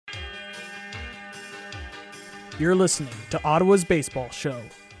You're listening to Ottawa's Baseball Show.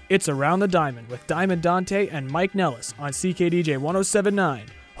 It's Around the Diamond with Diamond Dante and Mike Nellis on CKDJ 107.9,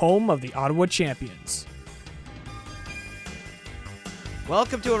 home of the Ottawa Champions.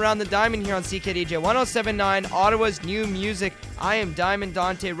 Welcome to Around the Diamond here on CKDJ 107.9, Ottawa's new music. I am Diamond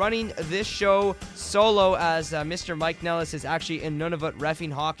Dante running this show solo as Mr. Mike Nellis is actually in Nunavut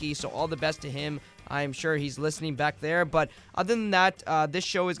reffing hockey, so all the best to him. I'm sure he's listening back there. But other than that, this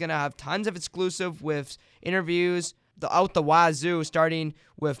show is going to have tons of exclusive with interviews out the wazoo, starting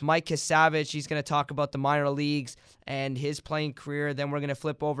with Mike Kasavich. He's going to talk about the minor leagues and his playing career. Then we're going to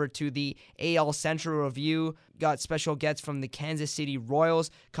flip over to the AL Central review. Got special guests from the Kansas City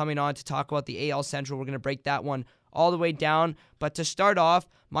Royals coming on to talk about the AL Central. We're going to break that one all the way down. But to start off,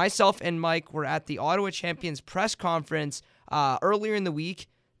 myself and Mike were at the Ottawa Champions press conference earlier in the week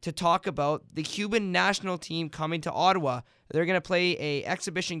to talk about the Cuban national team coming to Ottawa. They're going to play a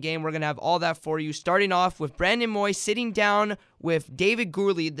exhibition game. We're going to have all that for you, starting off with Brandon Moy sitting down with David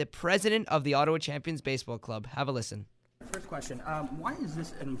Gourley, the president of the Ottawa Champions Baseball Club. Have a listen. First question, why is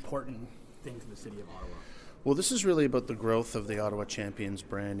this an important thing to the city of Ottawa? Well, this is really about the growth of the Ottawa Champions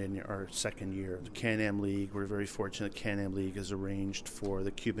brand in our second year. The Can-Am League, we're very fortunate Can-Am League is arranged for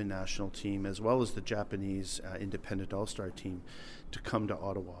the Cuban national team as well as the Japanese independent all-star team to come to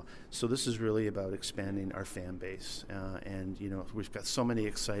Ottawa. So this is really about expanding our fan base. And, you know, we've got so many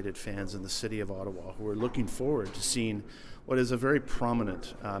excited fans in the city of Ottawa who are looking forward to seeing what is a very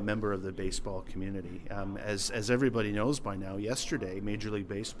prominent member of the baseball community. As everybody knows by now, yesterday Major League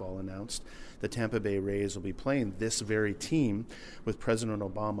Baseball announced the Tampa Bay Rays will be playing this very team with President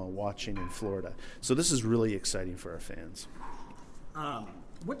Obama watching in Florida. So this is really exciting for our fans.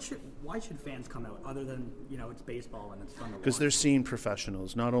 Why should fans come out other than, you know, it's baseball and it's fun to watch? Because they're seeing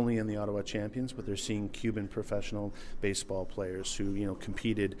professionals, not only in the Ottawa Champions, but they're seeing Cuban professional baseball players who, you know,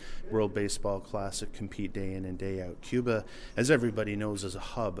 competed World Baseball Classic, compete day in and day out. Cuba, as everybody knows, is a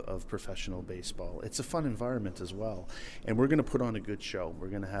hub of professional baseball. It's a fun environment as well. And we're going to put on a good show. We're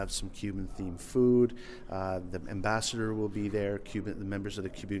going to have some Cuban-themed food. The ambassador will be there. The members of the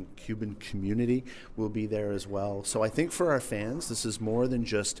Cuban community will be there as well. So I think for our fans, this is more than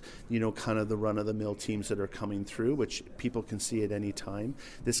just, you know, kind of the run-of-the-mill teams that are coming through, which people can see at any time.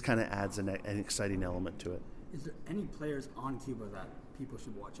 This kind of adds an exciting element to it. Is there any players on Cuba that people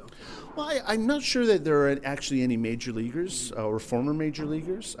should watch out for? Well, I'm not sure that there are actually any major leaguers or former major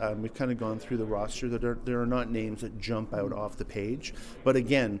leaguers. We've kind of gone through the roster. There are not names that jump out off the page. But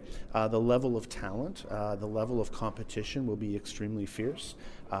again, the level of talent, the level of competition will be extremely fierce.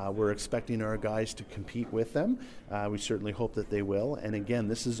 We're expecting our guys to compete with them. We certainly hope that they will. And again,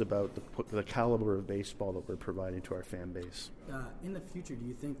 this is about the caliber of baseball that we're providing to our fan base. In the future, do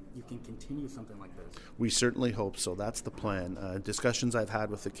you think you can continue something like this? We certainly hope so. That's the plan. Discussions I've had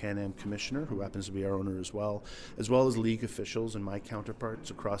with the Can-Am commissioner, who happens to be our owner as well as league officials and my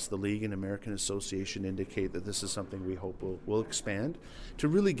counterparts across the league and American Association, indicate that this is something we hope will expand to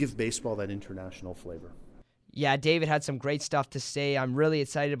really give baseball that international flavor. Yeah, David had some great stuff to say. I'm really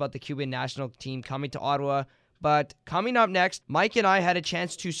excited about the Cuban national team coming to Ottawa. But coming up next, Mike and I had a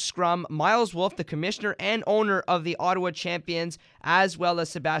chance to scrum Miles Wolff, the commissioner and owner of the Ottawa Champions, as well as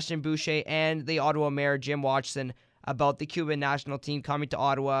Sebastian Boucher and the Ottawa Mayor, Jim Watson, about the Cuban national team coming to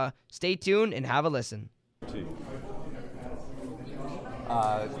Ottawa. Stay tuned and have a listen.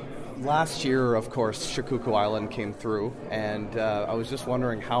 Last year, of course, Shikoku Island came through, and I was just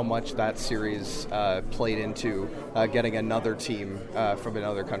wondering how much that series played into getting another team from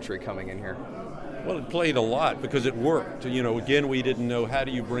another country coming in here. Well, it played a lot because it worked. You know, again, we didn't know how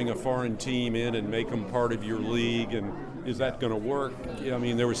do you bring a foreign team in and make them part of your league, and is that going to work? I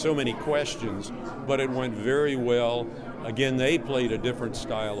mean, there were so many questions, but it went very well. Again, they played a different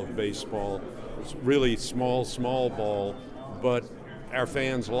style of baseball. It's really small ball, but our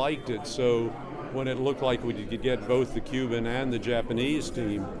fans liked it. So when it looked like we could get both the Cuban and the Japanese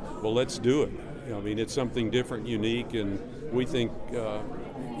team, well, let's do it. I mean, it's something different, unique, and we think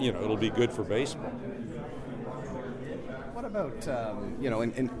it'll be good for baseball. What about,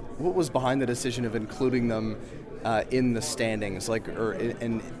 and what was behind the decision of including them in the standings,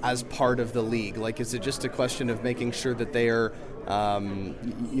 and as part of the league? Like, is it just a question of making sure that they are,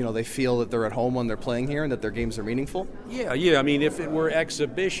 they feel that they're at home when they're playing here and that their games are meaningful? Yeah. I mean, if it were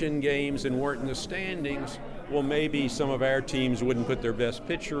exhibition games and weren't in the standings, well, maybe some of our teams wouldn't put their best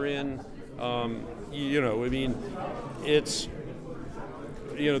pitcher in. It's,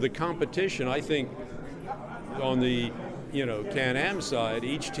 the competition, I think, on the, Can-Am side,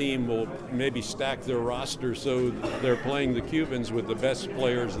 each team will maybe stack their roster so they're playing the Cubans with the best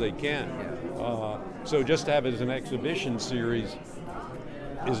players they can. So just to have it as an exhibition series,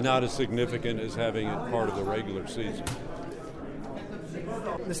 is not as significant as having it part of the regular season.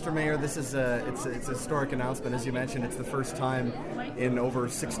 Mr. Mayor, this is it's a historic announcement. As you mentioned, it's the first time in over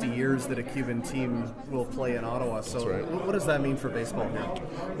 60 years that a Cuban team will play in Ottawa. So That's right. What does that mean for baseball here?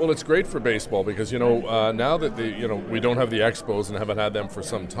 Well, it's great for baseball because, now that we don't have the Expos and haven't had them for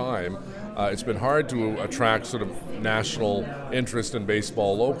some time, it's been hard to attract sort of national interest in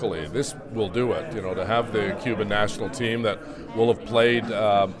baseball locally. This will do it, to have the Cuban national team that will have played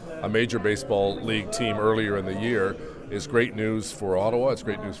a major baseball league team earlier in the year is great news for Ottawa, it's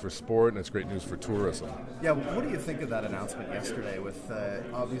great news for sport, and it's great news for tourism. Yeah, what do you think of that announcement yesterday with,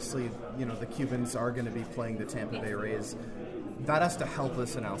 obviously, the Cubans are going to be playing the Tampa Bay Rays. That has to help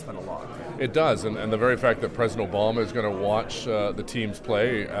this announcement a lot. It does, and the very fact that President Obama is going to watch the teams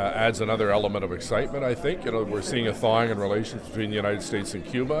play adds another element of excitement, I think. We're seeing a thawing in relations between the United States and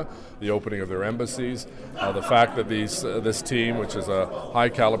Cuba, the opening of their embassies, the fact that this team, which is a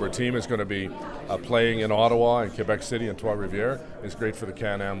high-caliber team, is going to be playing in Ottawa and Quebec City and Trois-Rivières is great for the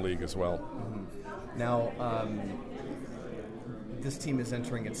Can-Am League as well. Mm-hmm. Now, this team is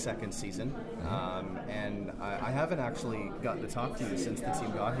entering its second season, and I haven't actually gotten to talk to you since the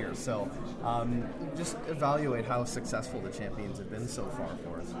team got here. So just evaluate how successful the Champions have been so far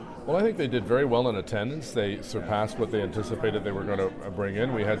for us. Well, I think they did very well in attendance. They surpassed what they anticipated they were going to bring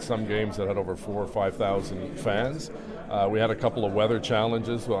in. We had some games that had over 4,000 or 5,000 fans. We had a couple of weather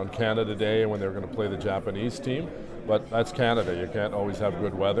challenges on Canada Day when they were going to play the Japanese team. But that's Canada. You can't always have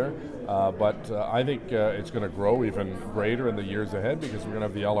good weather. But I think it's going to grow even greater in the years ahead because we're going to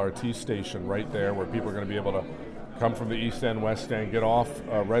have the LRT station right there where people are going to be able to come from the East End, West End, get off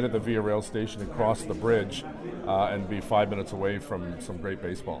right at the Via Rail station and cross the bridge and be 5 minutes away from some great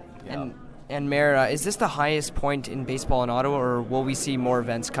baseball. Yeah. And Mayor, is this the highest point in baseball in Ottawa, or will we see more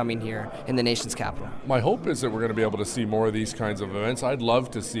events coming here in the nation's capital? My hope is that we're going to be able to see more of these kinds of events. I'd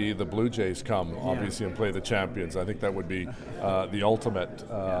love to see the Blue Jays come, obviously, and play the Champions. I think that would be the ultimate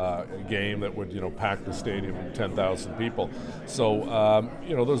game that would, pack the stadium with 10,000 people. So,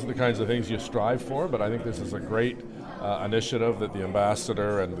 those are the kinds of things you strive for, but I think this is a great initiative that the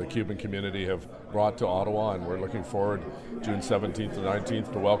ambassador and the Cuban community have brought to Ottawa, and we're looking forward June 17th to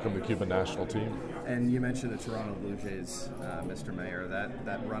 19th to welcome the Cuban national team. And you mentioned the Toronto Blue Jays, Mr. Mayor.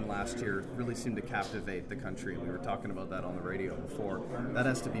 That run last year really seemed to captivate the country. We were talking about that on the radio before. That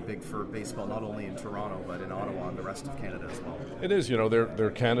has to be big for baseball, not only in Toronto, but in Ottawa and the rest of Canada as well. It is.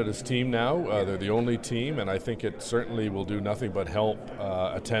 They're Canada's team now. They're the only team, and I think it certainly will do nothing but help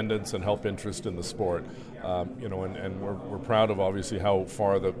attendance and help interest in the sport. And we're proud of, obviously, how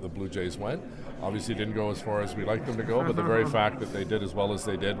far the Blue Jays went. Obviously didn't go as far as we'd like them to go, but the very fact that they did as well as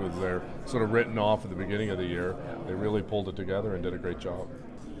they did was they're sort of written off at the beginning of the year. They really pulled it together and did a great job.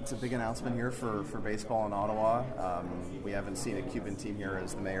 It's a big announcement here for baseball in Ottawa. We haven't seen a Cuban team here,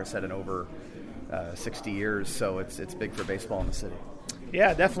 as the mayor said, in over 60 years, so it's big for baseball in the city.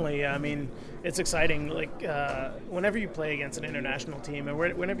 Yeah, definitely. I mean, it's exciting. Whenever you play against an international team and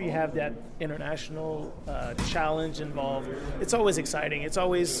whenever you have that international challenge involved, it's always exciting. It's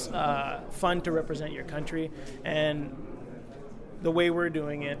always fun to represent your country. And the way we're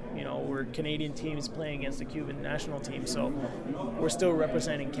doing it, we're Canadian teams playing against the Cuban national team, so we're still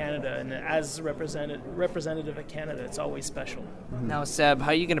representing Canada. And as representative of Canada, it's always special. Mm-hmm. Now, Seb, how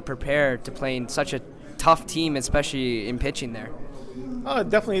are you going to prepare to play in such a tough team, especially in pitching there?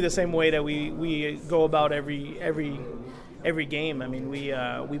 Definitely the same way that we go about every game. I mean,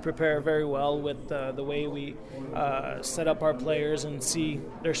 we prepare very well with the way we set up our players and see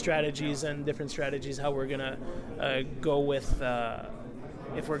their strategies and different strategies, how we're going to go with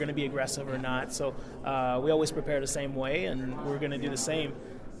if we're going to be aggressive or not. So we always prepare the same way, and we're going to do the same.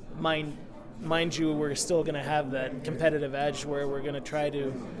 Mind you, we're still going to have that competitive edge where we're going to try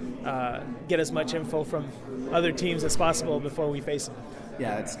to get as much info from other teams as possible before we face them.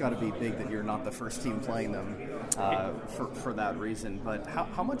 Yeah, it's got to be big that you're not the first team playing them for that reason. But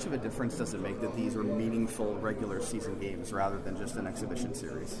how much of a difference does it make that these are meaningful regular season games rather than just an exhibition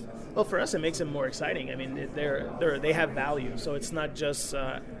series? Well, for us, it makes it more exciting. I mean, they have value, so it's not just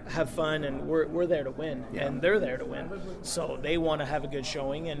have fun and we're there to win, and they're there to win. So they want to have a good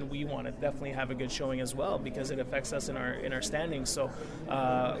showing, and we want to definitely have a good showing as well because it affects us in our standings. So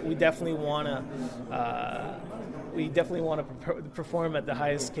we definitely want to perform at the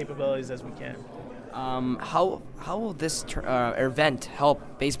highest capabilities as we can. How will this event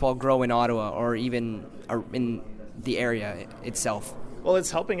help baseball grow in Ottawa or even in the area itself? Well,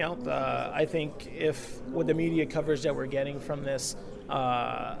 it's helping out. I think with the media coverage that we're getting from this,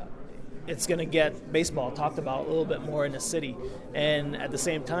 it's going to get baseball talked about a little bit more in the city. And at the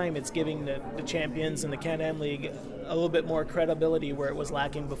same time, it's giving the champions in the Can-Am League a little bit more credibility where it was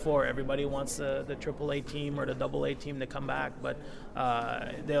lacking before. Everybody wants the AAA team or the AA team to come back, but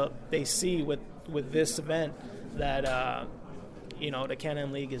they see with this event that the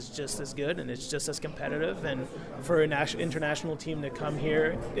Can-Am League is just as good and it's just as competitive. And for an international team to come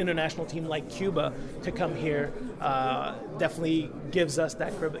here, international team like Cuba to come here, definitely gives us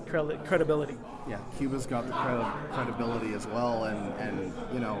that credibility. Yeah, Cuba's got the credibility as well, and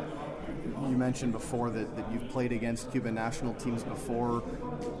you mentioned before that you've played against Cuban national teams before.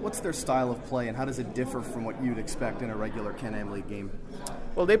 What's their style of play, and how does it differ from what you'd expect in a regular Can-Am League game?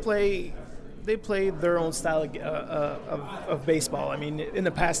 Well, they play their own style of baseball. I mean, in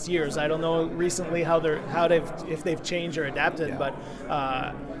the past years, I don't know recently if they've changed or adapted, but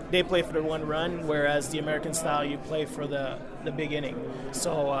they play for the one run, whereas the American style, you play for the big inning.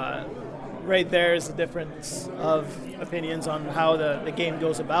 So right there is a difference of opinions on how the game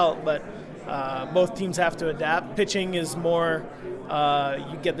goes about, but both teams have to adapt. Pitching is more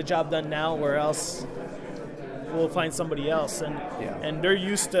you get the job done now, where else we'll find somebody else, and they're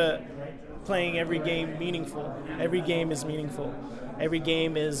used to playing every game meaningful. Every game is meaningful. Every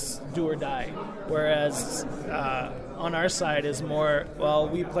game is do or die. Whereas on our side is more, well,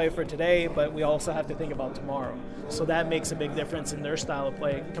 we play for today, but we also have to think about tomorrow. So that makes a big difference in their style of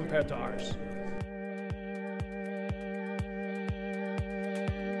play compared to ours.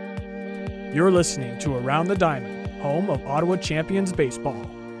 You're listening to Around the Diamond, home of Ottawa Champions Baseball.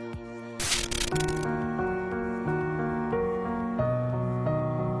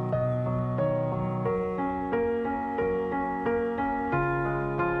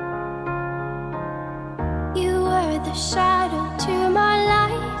 The shadow to my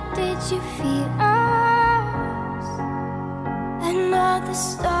light, did you feel us? Another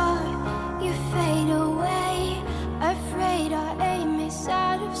star, you fade away, afraid our aim is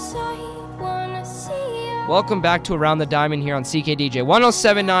out of sight, wanna see you. Welcome back to Around the Diamond here on CKDJ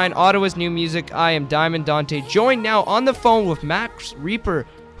 1079, Ottawa's new music. I am Diamond Dante, joined now on the phone with Max Reaper,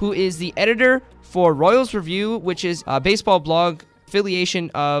 who is the editor for Royals Review, which is a baseball blog affiliation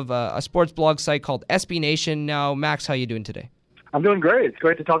of a sports blog site called SB Nation. Now, Max, how are you doing today? I'm doing great. It's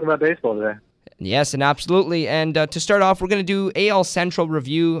great to talk about baseball today. Yes, and absolutely. And to start off, we're going to do AL Central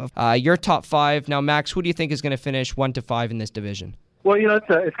review of your top five. Now, Max, who do you think is going to finish 1 to 5 in this division? Well,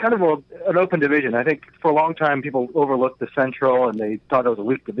 it's kind of an open division. I think for a long time people overlooked the Central and they thought it was a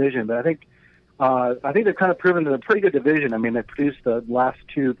weak division, but I think they've kind of proven that it's a pretty good division. I mean, they produced the last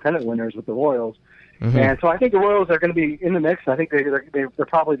two pennant winners with the Royals. Mm-hmm. And so I think the Royals are going to be in the mix. I think they're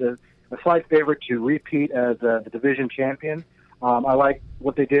probably a slight favorite to repeat as the division champion. I like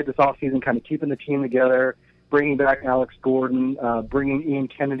what they did this offseason, kind of keeping the team together, bringing back Alex Gordon, bringing Ian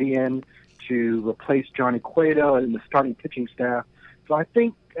Kennedy in to replace Johnny Cueto and the starting pitching staff. So I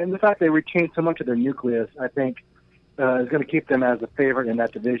think, and the fact they retained so much of their nucleus, I think is going to keep them as a favorite in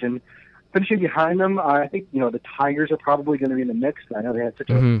that division. Finishing behind them, I think, the Tigers are probably going to be in the mix. I know they had such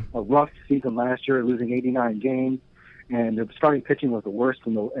a rough season last year, losing 89 games, and their starting pitching was the worst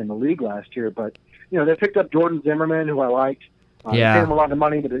in the league last year. But, they picked up Jordan Zimmerman, who I liked. They paid him a lot of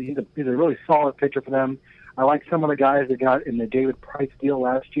money, but he's a really solid pitcher for them. I like some of the guys they got in the David Price deal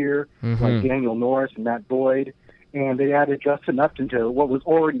last year, like Daniel Norris and Matt Boyd. And they added Justin Upton to what was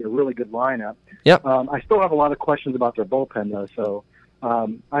already a really good lineup. Yep. I still have a lot of questions about their bullpen, though, so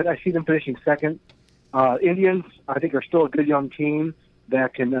I see them finishing second. Indians, I think, are still a good young team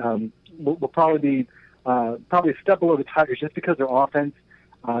that can will probably be probably a step below the Tigers just because their offense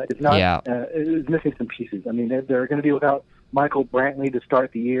is not is missing some pieces. I mean, they're going to be without Michael Brantley to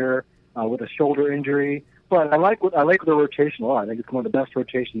start the year with a shoulder injury. But I like their rotation a lot. I think it's one of the best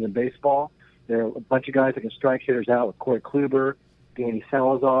rotations in baseball. There are a bunch of guys that can strike hitters out with Corey Kluber, Danny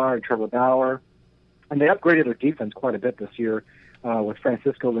Salazar, and Trevor Bauer. And they upgraded their defense quite a bit this year with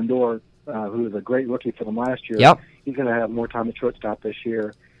Francisco Lindor, who was a great rookie for them last year. Yep. He's going to have more time at shortstop this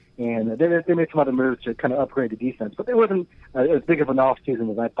year. And they made some other moves to kind of upgrade the defense. But it wasn't as big of an offseason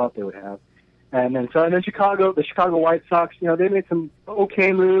as I thought they would have. And then Chicago, the Chicago White Sox, they made some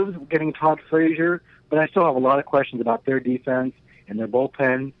okay moves, getting Todd Frazier. But I still have a lot of questions about their defense and their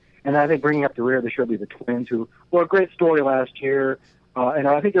bullpen. And I think bringing up the rear, they should be the Twins, who were a great story last year. And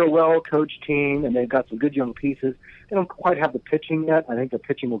I think they're a well-coached team, and they've got some good young pieces. They don't quite have the pitching yet. I think the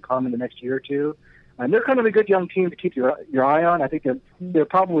pitching will come in the next year or two. And they're kind of a good young team to keep your eye on. I think they're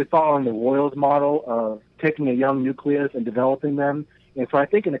probably following the Royals model of taking a young nucleus and developing them And so I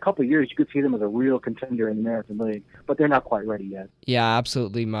think in a couple of years you could see them as a real contender in the American League, but they're not quite ready yet. Yeah,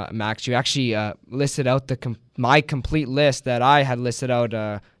 absolutely, Max. You actually listed out my complete list that I had listed out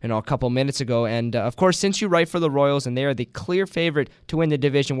a couple minutes ago. And, of course, since you write for the Royals and they are the clear favorite to win the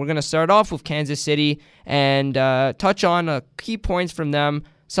division, we're going to start off with Kansas City and touch on key points from them,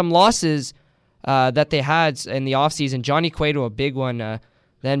 some losses that they had in the offseason. Johnny Cueto, a big one.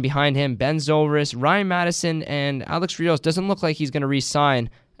 Then behind him, Ben Zobrist, Ryan Madison, and Alex Rios. Doesn't look like he's going to re-sign.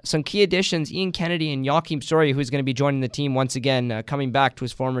 Some key additions, Ian Kennedy and Joakim Soria, who's going to be joining the team once again, coming back to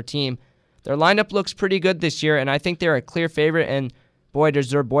his former team. Their lineup looks pretty good this year, and I think they're a clear favorite, and boy, does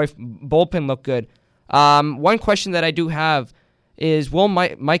their bullpen look good. One question that I do have is, will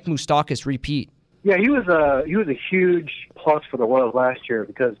Mike Moustakas repeat? Yeah, he was a huge plus for the Royals last year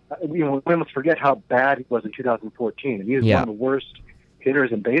because we must forget how bad he was in 2014. And he was one of the worst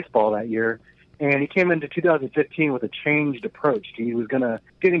hitters in baseball that year, and he came into 2015 with a changed approach. He was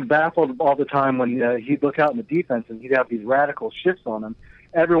getting baffled all the time when he'd look out in the defense and he'd have these radical shifts on him.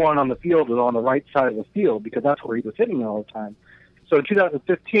 Everyone on the field was on the right side of the field because that's where he was hitting all the time. So in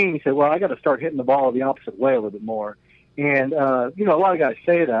 2015, he said, well, I got to start hitting the ball the opposite way a little bit more. And, a lot of guys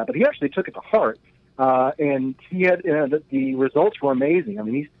say that, but he actually took it to heart. And he had the results were amazing. I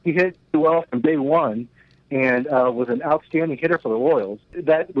mean, he hit well from day one, and was an outstanding hitter for the Royals.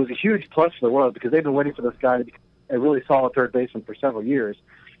 That was a huge plus for the Royals because they've been waiting for this guy to be a really solid third baseman for several years.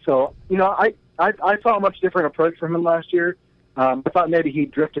 So, I saw a much different approach from him last year. I thought maybe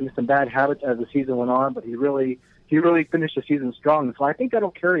he'd drift into some bad habits as the season went on, but he really finished the season strong. So I think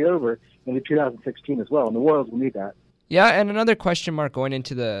that'll carry over into 2016 as well, and the Royals will need that. Yeah, and another question mark going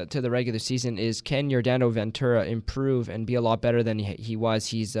into the regular season is, can Yordano Ventura improve and be a lot better than he was?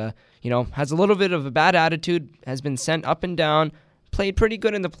 He's has a little bit of a bad attitude, has been sent up and down, played pretty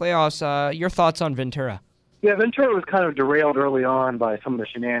good in the playoffs. Your thoughts on Ventura? Yeah, Ventura was kind of derailed early on by some of the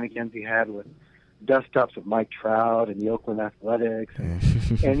shenanigans he had with dust-ups with Mike Trout and the Oakland Athletics.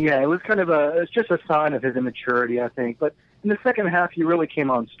 And yeah, it was kind of it's just a sign of his immaturity, I think. But in the second half, he really came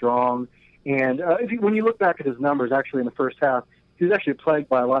on strong. And when you look back at his numbers, actually in the first half, he was actually plagued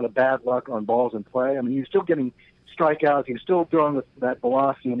by a lot of bad luck on balls in play. I mean, he was still getting strikeouts. He was still throwing with that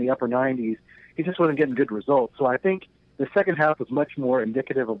velocity in the upper 90s. He just wasn't getting good results. So I think the second half was much more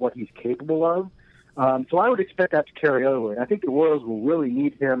indicative of what he's capable of. So I would expect that to carry over. And I think the Royals will really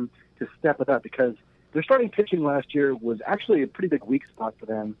need him to step it up because their starting pitching last year was actually a pretty big weak spot for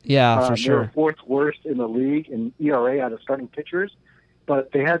them. Yeah, for sure. They were fourth worst in the league in ERA out of starting pitchers.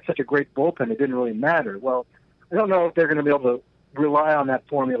 But they had such a great bullpen, it didn't really matter. Well, I don't know if they're going to be able to rely on that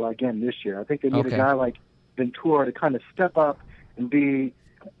formula again this year. I think they need a guy like Ventura to kind of step up and be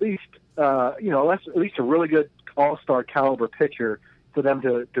at least a really good all-star caliber pitcher for them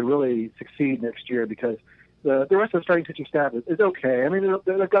to really succeed next year because the rest of the starting pitching staff is okay. I mean,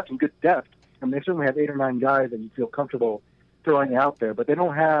 they've got some good depth. I mean, they certainly have 8 or 9 guys that you feel comfortable throwing out there, but they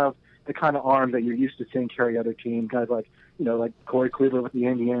don't have the kind of arm that you're used to seeing carry other teams, guys like Corey Kluber with the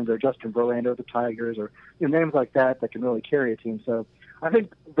Indians or Justin Verlander with the Tigers or names like that can really carry a team. So I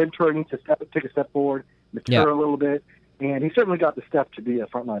think Ventura needs to take a step forward, mature a little bit, and he certainly got the step to be a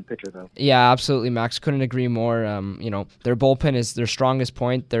frontline pitcher, though. Yeah, absolutely, Max. Couldn't agree more. Their bullpen is their strongest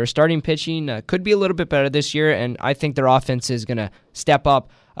point. Their starting pitching could be a little bit better this year, and I think their offense is going to step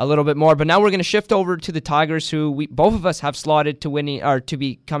up a little bit more. But now we're going to shift over to the Tigers, who both of us have slotted to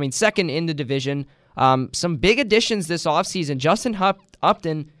becoming second in the division. Some big additions this offseason. Justin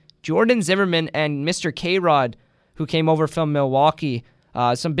Upton, Jordan Zimmermann, and Mr. K-Rod, who came over from Milwaukee.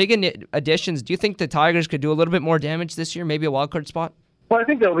 Some big additions. Do you think the Tigers could do a little bit more damage this year, maybe a wildcard spot? Well, I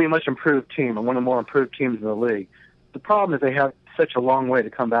think they'll be a much improved team and one of the more improved teams in the league. The problem is they have such a long way to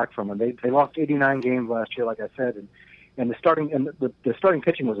come back from. And they lost 89 games last year, like I said, and the starting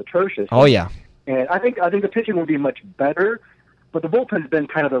pitching was atrocious. Oh, yeah. And I think the pitching will be much better, but the bullpen's been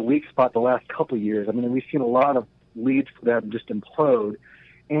kind of a weak spot the last couple of years. I mean, we've seen a lot of leads for them just implode.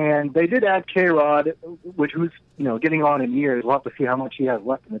 And they did add K-Rod, who's getting on in years. We'll have to see how much he has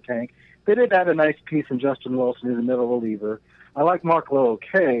left in the tank. They did add a nice piece in Justin Wilson, who's a middle reliever. I like Mark Lowe,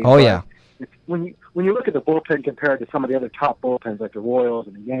 okay. Oh, yeah. When you look at the bullpen compared to some of the other top bullpens like the Royals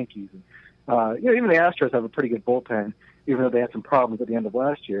and the Yankees, and even the Astros have a pretty good bullpen, even though they had some problems at the end of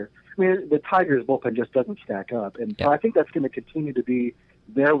last year. I mean, the Tigers' bullpen just doesn't stack up, and so I think that's going to continue to be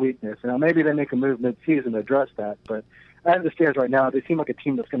their weakness. Now, maybe they make a move mid-season to address that, but as it stands right now, they seem like a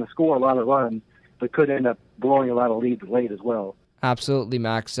team that's going to score a lot of runs, but could end up blowing a lot of leads late as well. Absolutely,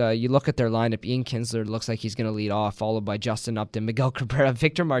 Max. You look at their lineup, Ian Kinsler looks like he's going to lead off, followed by Justin Upton, Miguel Cabrera,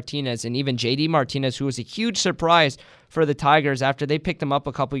 Victor Martinez, and even J.D. Martinez, who was a huge surprise for the Tigers after they picked him up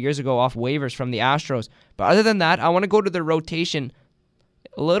a couple years ago off waivers from the Astros. But other than that, I want to go to their rotation.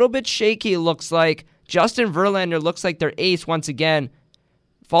 a little bit shaky, it looks like. Justin Verlander looks like their ace once again,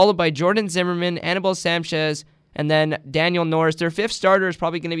 followed by Jordan Zimmermann, Anibal Sanchez, and then Daniel Norris. Their fifth starter is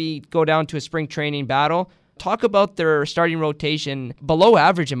probably going to go down to a spring training battle. Talk about their starting rotation, below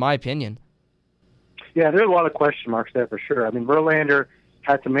average in my opinion. Yeah, there's a lot of question marks there for sure. I mean, Verlander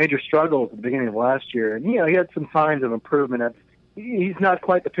had some major struggles at the beginning of last year, and he had some signs of improvement. He's not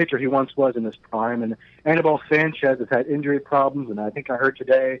quite the pitcher he once was in his prime. And Anibal Sanchez has had injury problems, and I think I heard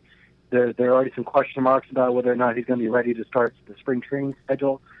today there are already some question marks about whether or not he's going to be ready to start the spring training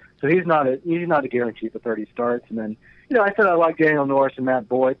schedule. So he's not a guarantee for 30 starts. And then, I said I like Daniel Norris and Matt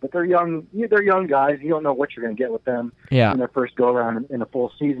Boyd, but they're young. They're young guys. You don't know what you're going to get with them in their first go around in a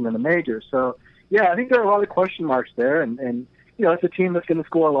full season in the majors. So yeah, I think there are a lot of question marks there, and it's a team that's going to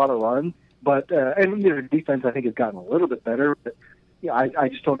score a lot of runs. But their defense, I think, has gotten a little bit better. But I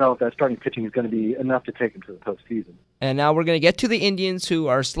just don't know if that starting pitching is going to be enough to take them to the postseason. And now we're going to get to the Indians, who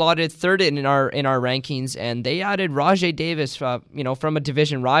are slotted third in our rankings, and they added Rajai Davis, from a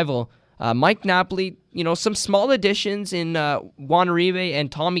division rival. Mike Napoli, some small additions in Juan Uribe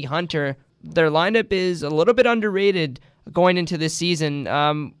and Tommy Hunter. Their lineup is a little bit underrated going into this season.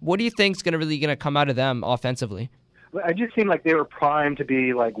 What do you think is going to come out of them offensively? I just seemed like they were primed to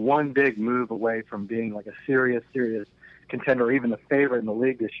be like one big move away from being like a serious contender, or even a favorite in the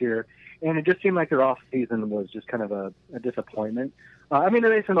league this year. And it just seemed like their off season was just kind of a disappointment. They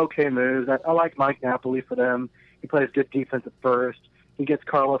made some okay moves. I like Mike Napoli for them. He plays good defense at first. He gets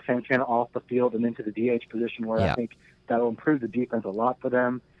Carlos Santana off the field and into the DH position, where I think that will improve the defense a lot for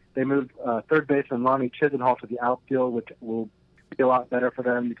them. They moved third baseman Lonnie Chisenhall to the outfield, which will be a lot better for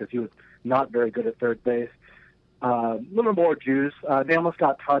them because he was not very good at third base. A little more juice. They almost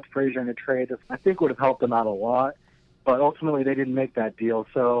got Todd Frazier in a trade that I think would have helped them out a lot, but ultimately they didn't make that deal.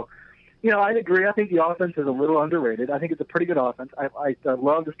 So, I agree. I think the offense is a little underrated. I think it's a pretty good offense. I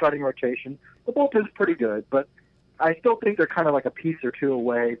love the starting rotation. The bullpen's pretty good, but I still think they're kind of like a piece or two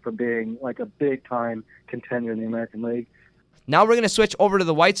away from being like a big-time contender in the American League. Now we're going to switch over to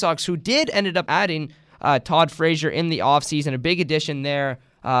the White Sox, who ended up adding Todd Frazier in the offseason, a big addition there.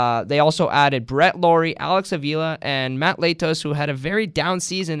 They also added Brett Lawrie, Alex Avila, and Matt Latos, who had a very down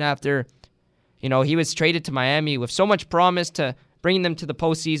season after, he was traded to Miami with so much promise to bringing them to the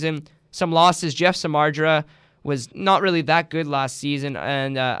postseason. Some losses. Jeff Samardzija was not really that good last season,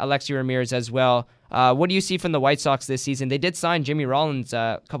 and Alexi Ramirez as well. What do you see from the White Sox this season? They did sign Jimmy Rollins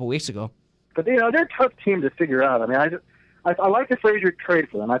a couple weeks ago. But, they're a tough team to figure out. I like the Frazier trade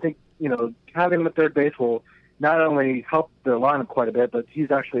for them. I think, having him at third base will not only help their lineup quite a bit, but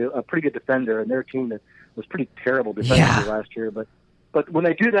he's actually a pretty good defender, and their team that was pretty terrible defensively last year. But when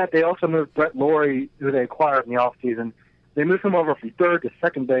they do that, they also moved Brett Lawrie, who they acquired in the offseason. They moved him over from third to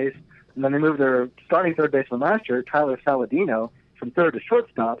second base, and then they moved their starting third baseman last year, Tyler Saladino, from third to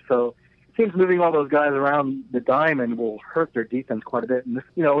shortstop. So it seems moving all those guys around the diamond will hurt their defense quite a bit. And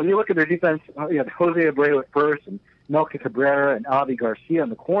when you look at their defense, you have Jose Abreu at first, and Melky Cabrera and Avi Garcia in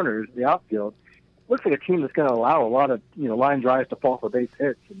the corners, the outfield. Looks like a team that's going to allow a lot of line drives to fall for base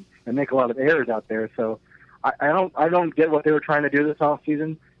hits and make a lot of errors out there. So I don't get what they were trying to do this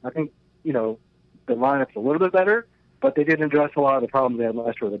offseason. I think the lineup's a little bit better, but they didn't address a lot of the problems they had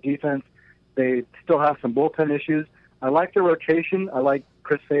last year with the defense. They still have some bullpen issues. I like their rotation. I like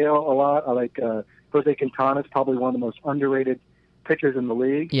Chris Sale a lot. I like Jose Quintana, probably one of the most underrated pitchers in the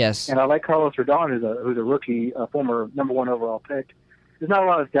league. Yes. And I like Carlos Rodon, who's a rookie, former number 1 overall pick. There's not a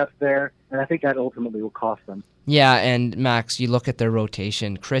lot of depth there, and I think that ultimately will cost them. Yeah, and Max, you look at their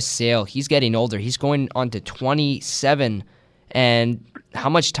rotation. Chris Sale, he's getting older. He's going on to 27, and how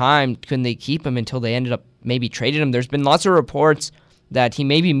much time can they keep him until they ended up maybe trading him? There's been lots of reports that he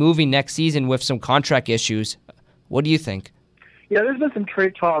may be moving next season with some contract issues. What do you think? Yeah, there's been some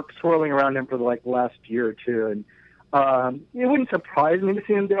trade talk swirling around him for the last year or two, and it wouldn't surprise me to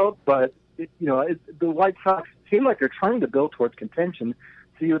see him go, but the White Sox seem like they're trying to build towards contention,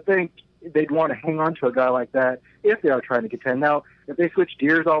 so you would think they'd want to hang on to a guy like that if they are trying to contend. Now, if they switch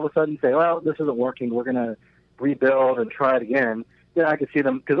gears all of a sudden and say, well, this isn't working, we're going to rebuild and try it again, then I could see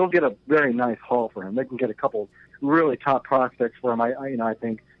them, because they'll get a very nice haul for him. They can get a couple really top prospects for him, I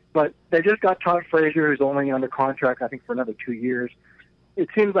think. But they just got Todd Frazier, who's only under contract, I think, for another 2 years. It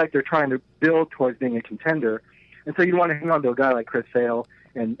seems like they're trying to build towards being a contender. And so you want to hang on to a guy like Chris Sale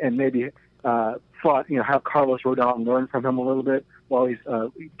and maybe have Carlos Rodon learn from him a little bit while he's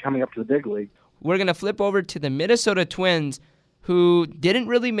coming up to the big league. We're going to flip over to the Minnesota Twins, who didn't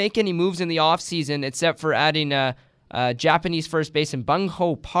really make any moves in the offseason except for adding Japanese first baseman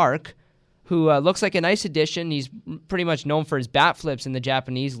Bung-Ho Park, who looks like a nice addition. He's pretty much known for his bat flips in the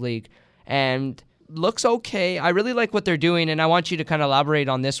Japanese league. And looks okay. I really like what they're doing, and I want you to kind of elaborate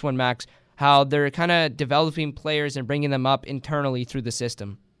on this one, Max, how they're kind of developing players and bringing them up internally through the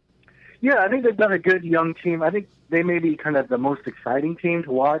system. Yeah, I think they've done a good young team. I think they may be kind of the most exciting team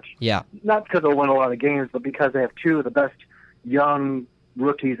to watch. Yeah. Not because they'll win a lot of games, but because they have two of the best young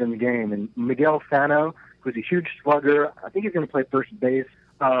rookies in the game. And Miguel Sano, who's a huge slugger, I think he's going to play first base.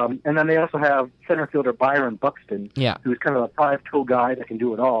 And then they also have center fielder Byron Buxton, who's kind of a five-tool guy that can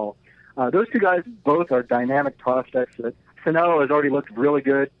do it all. Those two guys both are dynamic prospects. Sano has already looked really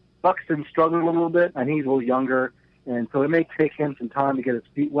good. Buxton struggled a little bit, and he's a little younger, and so it may take him some time to get his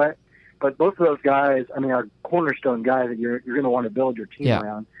feet wet. But both of those guys, I mean, are cornerstone guys that you're going to want to build your team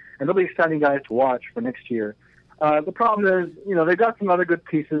around. And they'll be exciting guys to watch for next year. The problem is, they've got some other good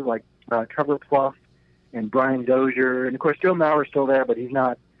pieces like Trevor Plouffe and Brian Dozier. And, of course, Joe Mauer's still there, but he's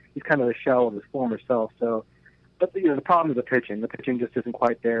not. He's kind of a shell of his former self. So, but the problem is the pitching. The pitching just isn't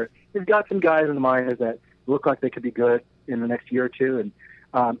quite there. He's got some guys in the minors that look like they could be good in the next year or two. And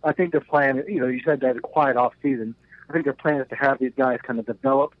I think their plan, you said they had a quiet off season. I think their plan is to have these guys kind of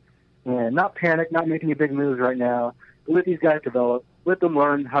develop and not panic, not make any big moves right now, but let these guys develop, let them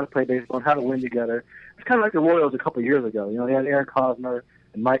learn how to play baseball and how to win together. It's kind of like the Royals a couple of years ago. They had Eric Hosmer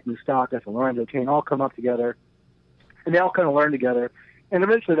and Mike Moustakas and Lorenzo Cain all come up together, and they all kind of learn together. And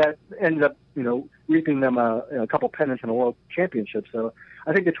eventually that ended up, reaping them a couple pennants in a World Championship. So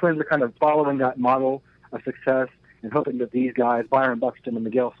I think the Twins are kind of following that model of success and hoping that these guys, Byron Buxton and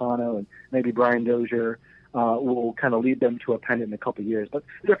Miguel Sano and maybe Brian Dozier, will kind of lead them to a pennant in a couple of years. But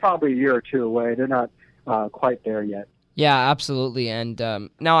they're probably a year or two away. They're not quite there yet. Yeah, absolutely. And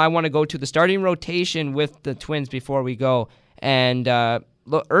now I want to go to the starting rotation with the Twins before we go. And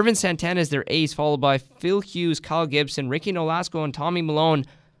Ervin Santana is their ace, followed by Phil Hughes, Kyle Gibson, Ricky Nolasco, and Tommy Malone.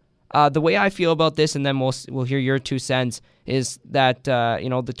 The way I feel about this, and then we'll hear your 2 cents, is that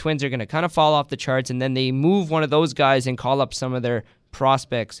the Twins are going to kind of fall off the charts, and then they move one of those guys and call up some of their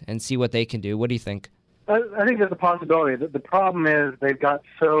prospects and see what they can do. What do you think? I think there's a possibility. The problem is they've got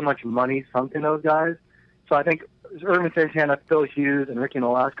so much money sunk in those guys. So I think Ervin Santana, Phil Hughes, and Ricky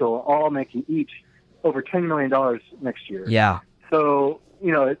Nolasco are all making each over $10 million next year. Yeah. So,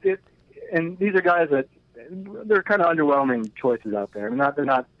 and these are guys that they're kind of underwhelming choices out there. They're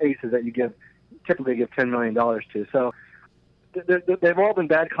not aces that you typically give $10 million to. So they've all been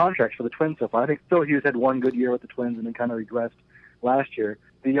bad contracts for the Twins so far. I think Phil Hughes had one good year with the Twins and then kind of regressed last year.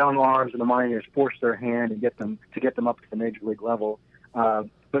 The young arms and the minors force their hand and get them up to the major league level. But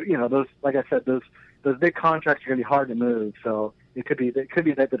those, like I said, those big contracts are going to be hard to move. So it could be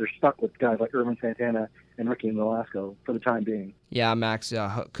that they're stuck with guys like Ervin Santana and Ricky Nolasco for the time being. Yeah, Max,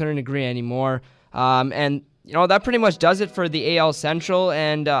 couldn't agree anymore. And that pretty much does it for the AL Central.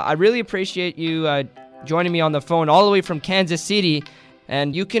 And I really appreciate you joining me on the phone all the way from Kansas City.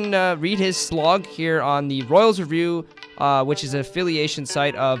 And you can read his slog here on the Royals Review, which is an affiliation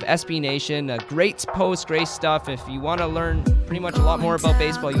site of SB Nation. Great post, great stuff. If you want to learn pretty much a lot more about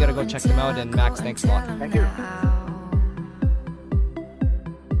baseball, you got to go check them out. And Max, thanks a lot. Thank you.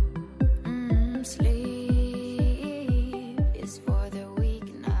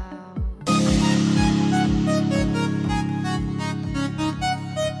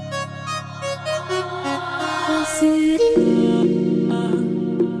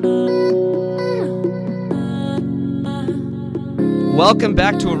 Welcome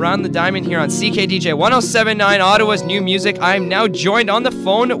back to Around the Diamond here on CKDJ 107.9, Ottawa's new music. I am now joined on the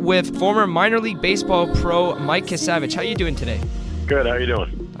phone with former minor league baseball pro Mike Kasavich. How are you doing today? Good. How are you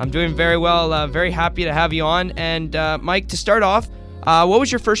doing? I'm doing very well. Very happy to have you on. And Mike, to start off, what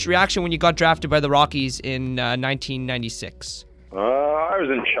was your first reaction when you got drafted by the Rockies in 1996? I was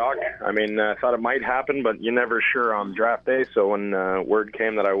in shock. I thought it might happen, but you're never sure on draft day. So when word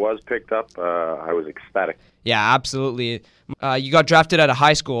came that I was picked up, I was ecstatic. Yeah, absolutely. You got drafted out of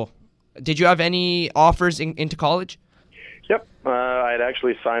high school. Did you have any offers into college? Yep. I had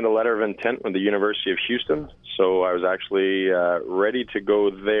actually signed a letter of intent with the University of Houston, so I was actually ready to go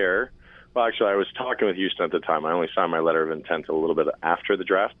there. Well, actually, I was talking with Houston at the time. I only signed my letter of intent a little bit after the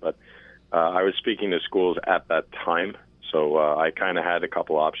draft, but I was speaking to schools at that time, so I kind of had a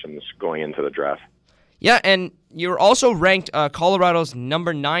couple options going into the draft. Yeah, and you're also ranked Colorado's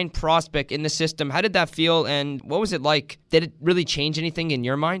number 9 prospect in the system. How did that feel, and what was it like? Did it really change anything in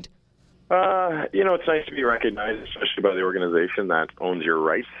your mind? It's nice to be recognized, especially by the organization that owns your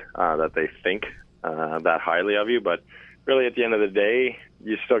rights, that they think that highly of you. But really, at the end of the day,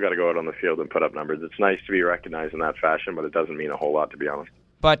 you still got to go out on the field and put up numbers. It's nice to be recognized in that fashion, but it doesn't mean a whole lot, to be honest.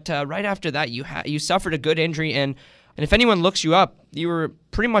 But right after that, you suffered a good injury, and if anyone looks you up, you were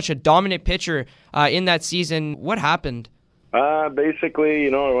pretty much a dominant pitcher in that season. What happened?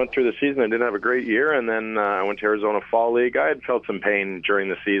 Basically, I went through the season. I didn't have a great year, and then I went to Arizona Fall League. I had felt some pain during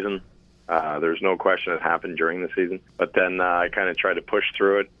the season. There's no question it happened during the season. But then I kind of tried to push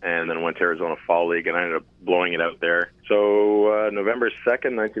through it, and then went to Arizona Fall League, and I ended up blowing it out there. So November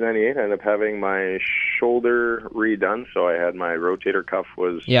 2nd, 1998, I ended up having my shoulder redone. So I had my rotator cuff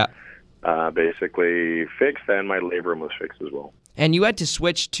was basically fixed, and my labrum was fixed as well. And you had to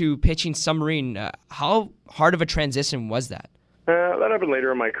switch to pitching submarine. How hard of a transition was that? That happened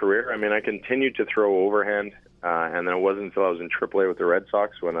later in my career. I mean, I continued to throw overhand, and then it wasn't until I was in AAA with the Red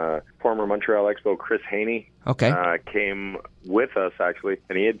Sox when former Montreal Expo Chris Haney came with us, actually,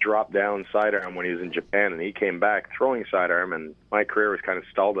 and he had dropped down sidearm when he was in Japan, and he came back throwing sidearm, and my career was kind of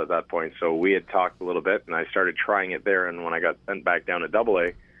stalled at that point. So we had talked a little bit, and I started trying it there, and when I got sent back down to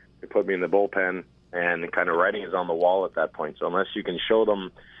AA, they put me in the bullpen, and kind of writing is on the wall at that point. So unless you can show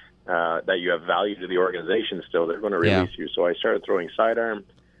them that you have value to the organization still, they're going to release you. So I started throwing sidearm,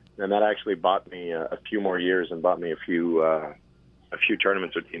 and that actually bought me a few more years and bought me a few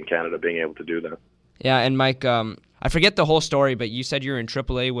tournaments with Team Canada being able to do that. Yeah, and Mike, I forget the whole story, but you said you were in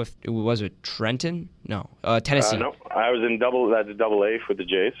AAA with, was it Trenton? No, Tennessee. No, I was in AA with the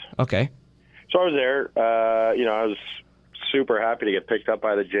Jays. Okay. So I was there. I was super happy to get picked up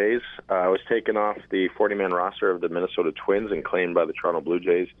by the Jays. I was taken off the 40-man roster of the Minnesota Twins and claimed by the Toronto Blue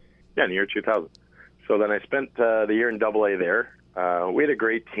Jays in the year 2000. So then I spent the year in AA there. We had a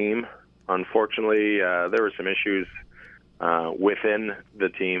great team. Unfortunately, there were some issues within the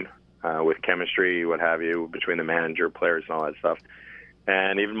team with chemistry, what have you, between the manager, players, and all that stuff.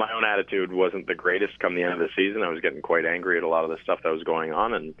 And even my own attitude wasn't the greatest come the end of the season. I was getting quite angry at a lot of the stuff that was going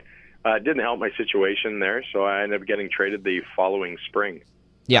on, and it didn't help my situation there, so I ended up getting traded the following spring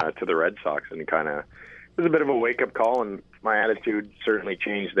to the Red Sox, and it was a bit of a wake-up call, and my attitude certainly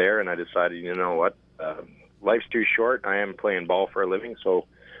changed there, and I decided, you know what, life's too short. I am playing ball for a living, so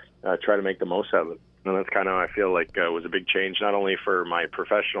try to make the most out of it. And that's kind of, I feel like, was a big change, not only for my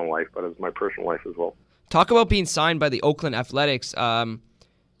professional life, but as my personal life as well. Talk about being signed by the Oakland Athletics.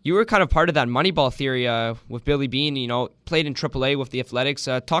 You were kind of part of that Moneyball theory with Billy Beane, played in AAA with the Athletics.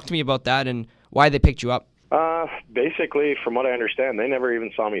 Talk to me about that and why they picked you up. Basically, from what I understand, they never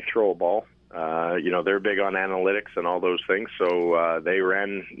even saw me throw a ball. They're big on analytics and all those things, so they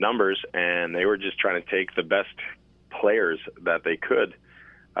ran numbers, and they were just trying to take the best players that they could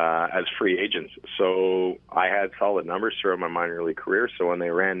as free agents. So I had solid numbers throughout my minor league career, so when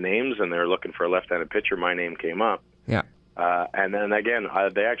they ran names and they were looking for a left-handed pitcher, my name came up. Yeah. And then again,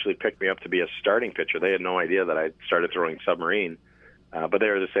 they actually picked me up to be a starting pitcher. They had no idea that I started throwing submarine, but they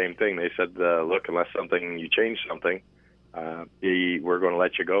were the same thing. They said, look, unless you change something, we're going to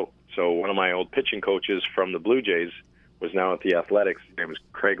let you go. So one of my old pitching coaches from the Blue Jays was now at the Athletics. His name was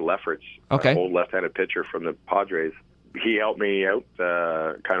Craig Lefferts, an old left-handed pitcher from the Padres. He helped me out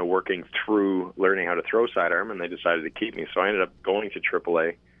kind of working through learning how to throw sidearm, and they decided to keep me. So I ended up going to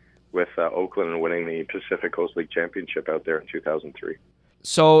AAA with Oakland and winning the Pacific Coast League Championship out there in 2003.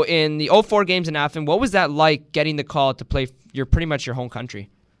 So in the 04 games in Athens, what was that like, getting the call to play pretty much your home country?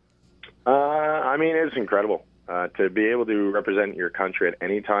 I mean, it's incredible. To be able to represent your country at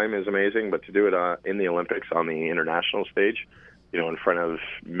any time is amazing, but to do it in the Olympics on the international stage, in front of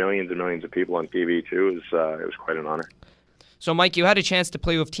millions and millions of people on TV too, it was quite an honor. So, Mike, you had a chance to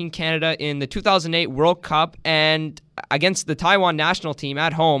play with Team Canada in the 2008 World Cup and against the Taiwan national team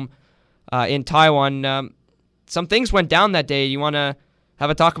at home in Taiwan. Some things went down that day. You want to have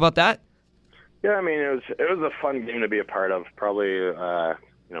a talk about that? Yeah, I mean, it was a fun game to be a part of. Probably,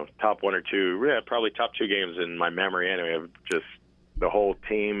 top one or two. Yeah, probably top two games in my memory anyway, of just the whole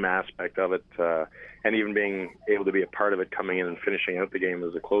team aspect of it, and even being able to be a part of it, coming in and finishing out the game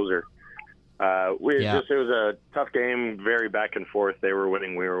as a closer. It was a tough game, very back and forth. They were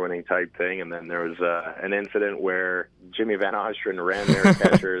winning, we were winning type thing. And then there was an incident where Jimmy Van Ostrand ran their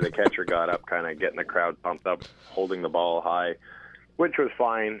catcher. The catcher got up, kind of getting the crowd pumped up, holding the ball high, which was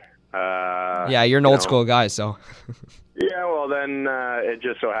fine. You're an old school guy, so. Yeah, well, then it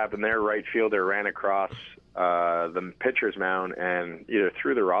just so happened their right fielder ran across the pitcher's mound and either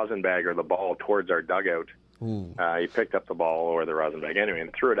threw the rosin bag or the ball towards our dugout. He picked up the ball or the rosin bag anyway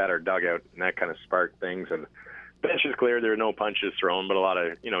and threw it at our dugout, and that kind of sparked things. And bench is clear. There were no punches thrown, but a lot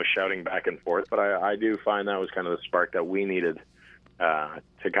of shouting back and forth. But I do find that was kind of the spark that we needed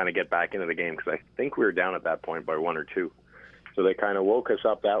to kind of get back into the game, because I think we were down at that point by 1 or 2. So they kind of woke us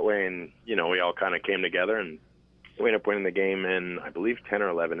up that way, and we all kind of came together, and we ended up winning the game in, I believe, 10 or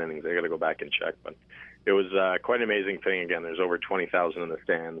 11 innings. I got to go back and check, but it was quite an amazing thing. Again, there's over 20,000 in the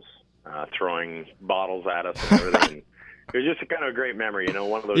stands. Throwing bottles at us and everything. It was just a kind of a great memory,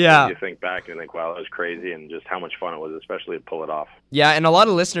 one of those Yeah. things you think back and think, wow, that was crazy, and just how much fun it was, especially to pull it off. Yeah, and a lot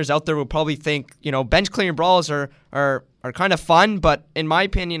of listeners out there will probably think, bench clearing brawls are kind of fun, but in my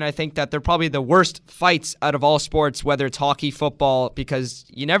opinion, I think that they're probably the worst fights out of all sports, whether it's hockey, football, because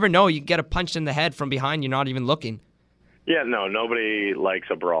you never know. You can get a punch in the head from behind, you're not even looking. Yeah, no, nobody likes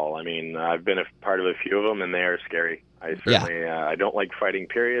a brawl. I mean, I've been a part of a few of them, and they are scary. I certainly, I don't like fighting,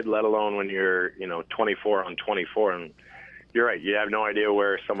 period, let alone when you're, 24 on 24, and you're right. You have no idea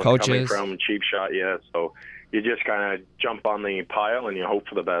where someone's coming from, cheap shot, so you just kind of jump on the pile and you hope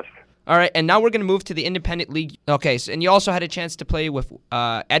for the best. All right, and now we're going to move to the Independent League. Okay, and you also had a chance to play with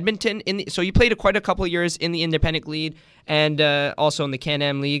Edmonton. So you played quite a couple of years in the Independent League and also in the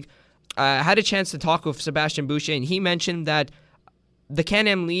Can-Am League. I had a chance to talk with Sebastian Boucher, and he mentioned that the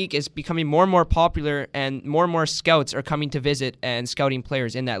Can-Am League is becoming more and more popular, and more scouts are coming to visit and scouting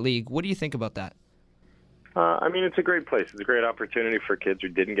players in that league. What do you think about that? I mean, it's a great place. It's a great opportunity for kids who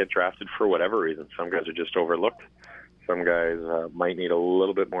didn't get drafted for whatever reason. Some guys are just overlooked. Some guys might need a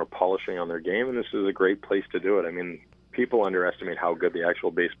little bit more polishing on their game, and this is a great place to do it. I mean, people underestimate how good the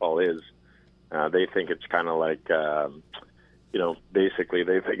actual baseball is. They think it's kind of like, basically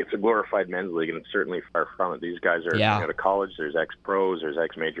they think it's a glorified men's league, and it's certainly far from it. These guys are out of college. There's ex-pros. There's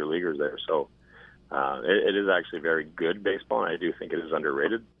ex-major leaguers there. So it is actually very good baseball, and I do think it is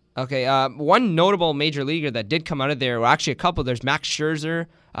underrated. Okay, one notable major leaguer that did come out of there, well, actually a couple. There's Max Scherzer,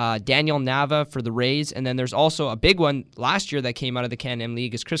 Daniel Nava for the Rays, and then there's also a big one last year that came out of the Can-Am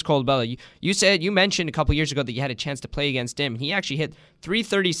League is Chris Colabella. You mentioned a couple years ago that you had a chance to play against him. He actually hit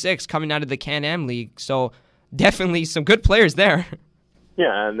 .336 coming out of the Can-Am League, so definitely some good players there.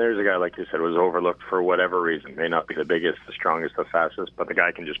 Yeah, and there's a guy, like you said, was overlooked for whatever reason. May not be the biggest, the strongest, the fastest, but the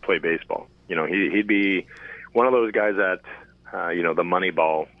guy can just play baseball. He'd be one of those guys that, the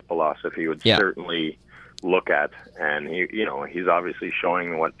Moneyball philosophy would certainly look at, and he's obviously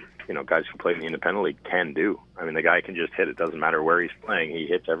showing what guys who play in the Independent League can do. I mean, the guy can just hit. It doesn't matter where he's playing; he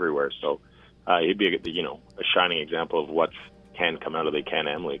hits everywhere. So he'd be a shining example of what can come out of the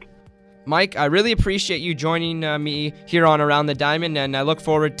Can-Am League. Mike, I really appreciate you joining me here on Around the Diamond, and I look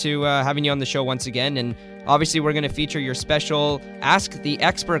forward to having you on the show once again. And obviously, we're going to feature your special Ask the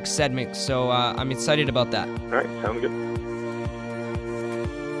Experts segment, so I'm excited about that. All right, sounds good.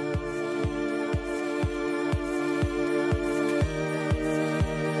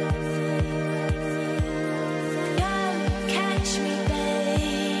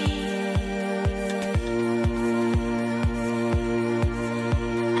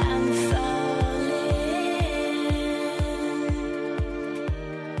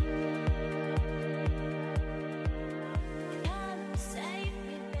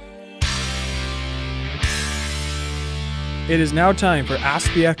 It is now time for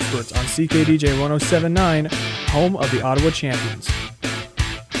Ask the Experts on CKDJ 1079, home of the Ottawa Champions.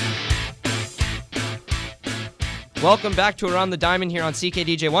 Welcome back to Around the Diamond here on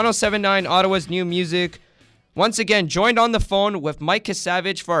CKDJ 1079, Ottawa's new music. Once again, joined on the phone with Mike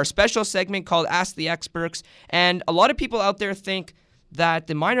Kasavage for our special segment called Ask the Experts. And a lot of people out there think that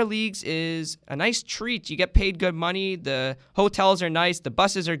the minor leagues is a nice treat. You get paid good money, the hotels are nice, the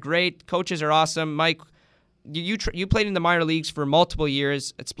buses are great, coaches are awesome. Mike, you played in the minor leagues for multiple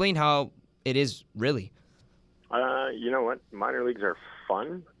years. Explain how it is really. You know what? Minor leagues are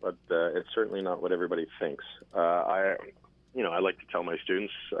fun, but it's certainly not what everybody thinks. I like to tell my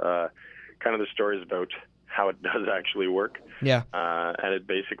students kind of the stories about how it does actually work. Yeah. And it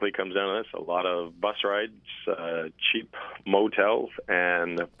basically comes down to this: a lot of bus rides, cheap motels,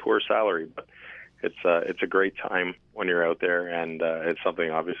 and poor salary. But it's a great time when you're out there, and it's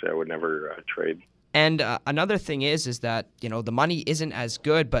something obviously I would never trade. And another thing is that, the money isn't as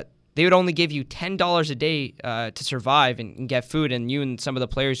good, but they would only give you $10 a day to survive and get food, and you and some of the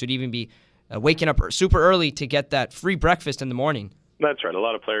players would even be waking up super early to get that free breakfast in the morning. That's right. A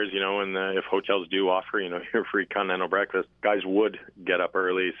lot of players, and if hotels do offer, your free continental breakfast, guys would get up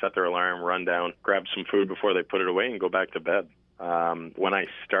early, set their alarm, run down, grab some food before they put it away, and go back to bed. When I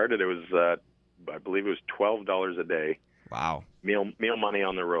started, it was, I believe it was $12 a day. Wow. Meal money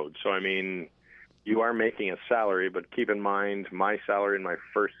on the road. So, I mean, you are making a salary, but keep in mind my salary in my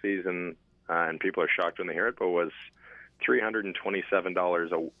first season, and people are shocked when they hear it, but was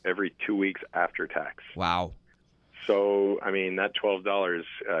 $327 every 2 weeks after tax. Wow. So, I mean, that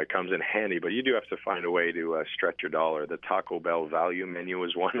 $12 comes in handy, but you do have to find a way to stretch your dollar. The Taco Bell value menu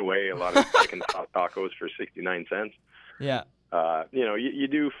is one way. A lot of chicken tacos for 69 cents. Yeah. You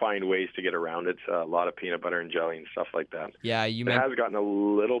do find ways to get around it. A lot of peanut butter and jelly and stuff like that. Yeah, it has gotten a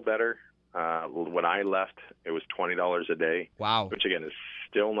little better. When I left, it was $20 a day. Wow. Which, again, is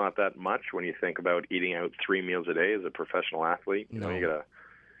still not that much when you think about eating out 3 meals a day as a professional athlete. You know, you got a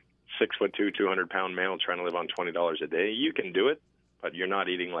 6'2", 200-pound male trying to live on $20 a day. You can do it, but you're not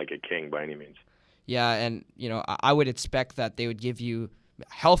eating like a king by any means. Yeah, and I would expect that they would give you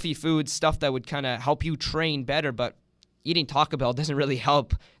healthy food, stuff that would kind of help you train better, but eating Taco Bell doesn't really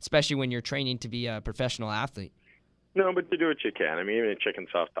help, especially when you're training to be a professional athlete. No, but you do what you can. I mean, even a chicken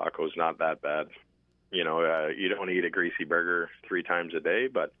soft taco is not that bad. You know, you don't eat a greasy burger 3 times a day,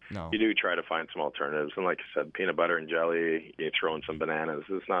 but you do try to find some alternatives. And like I said, peanut butter and jelly, you throw in some bananas.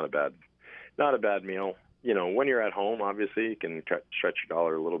 It's not a bad meal. You know, when you're at home, obviously, you can stretch your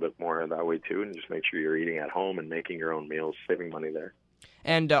dollar a little bit more that way too, and just make sure you're eating at home and making your own meals, saving money there.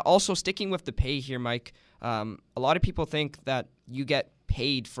 And also sticking with the pay here, Mike, a lot of people think that you get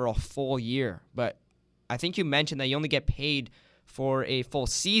paid for a full year, but I think you mentioned that you only get paid for a full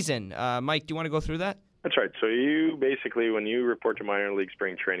season. Mike, do you want to go through that? That's right. So you basically, when you report to minor league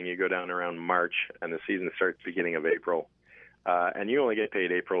spring training, you go down around March, and the season starts beginning of April. And you only get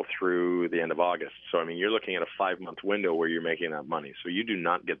paid April through the end of August. So, I mean, you're looking at a 5-month window where you're making that money. So you do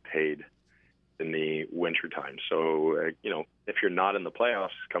not get paid in the winter time. So, if you're not in the playoffs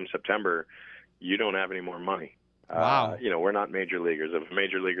come September, you don't have any more money. Wow. We're not major leaguers. If a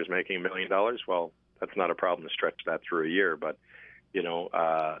major leaguer's making $1 million, well, that's not a problem to stretch that through a year. But,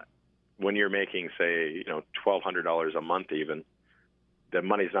 when you're making, say, $1,200 a month even, the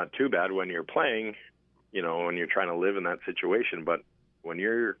money's not too bad when you're playing, when you're trying to live in that situation. But when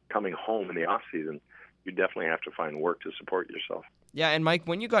you're coming home in the off season, you definitely have to find work to support yourself. Yeah, and Mike,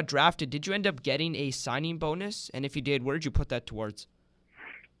 when you got drafted, did you end up getting a signing bonus? And if you did, where did you put that towards?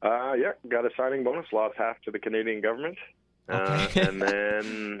 Yeah, got a signing bonus, lost half to the Canadian government. Okay. And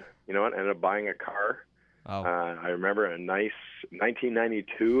then, ended up buying a car. Oh. I remember a nice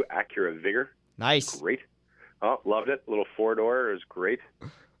 1992 Acura Vigor. Nice. Great. Oh, loved it. Little 4-door. It was great.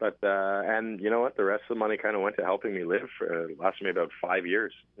 But, and you know what? The rest of the money kind of went to helping me live. It lasted me about 5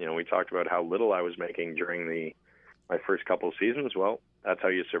 years. We talked about how little I was making during my first couple of seasons. Well, that's how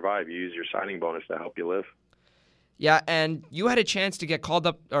you survive. You use your signing bonus to help you live. Yeah, and you had a chance to get called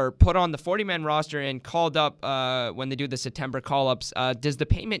up or put on the 40-man roster and called up when they do the September call-ups. Does the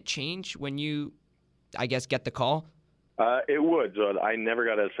payment change when you, I guess, get the call? It would. So I never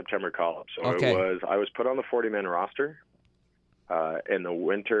got a September call-up. So okay. I was put on the 40-man roster in the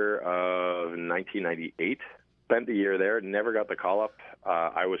winter of 1998. Spent the year there, never got the call-up.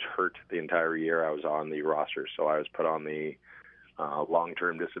 I was hurt the entire year I was on the roster, so I was put on the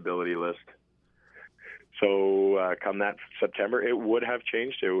long-term disability list. So come that September, it would have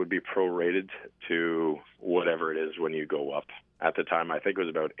changed. It would be prorated to whatever it is when you go up. At the time, I think it was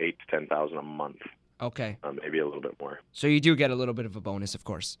about $8,000 to $10,000 a month. Okay. Maybe a little bit more. So you do get a little bit of a bonus, of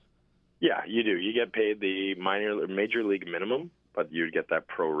course. Yeah, you do. You get paid the major league minimum, but you get that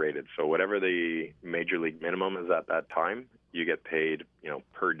prorated. So whatever the major league minimum is at that time, you get paid,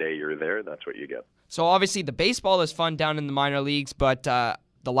 per day you're there. That's what you get. So obviously the baseball is fun down in the minor leagues, but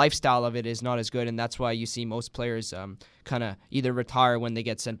the lifestyle of it is not as good, and that's why you see most players kind of either retire when they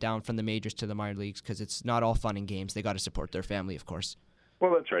get sent down from the majors to the minor leagues, because it's not all fun and games. They got to support their family, of course.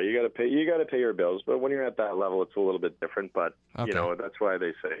 Well, that's right. You got to pay your bills, but when you're at that level, it's a little bit different. But okay. That's why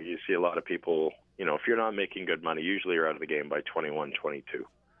they say you see a lot of people. If you're not making good money, usually you're out of the game by 21, 22.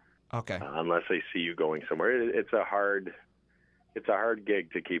 Okay. Unless they see you going somewhere, it's a hard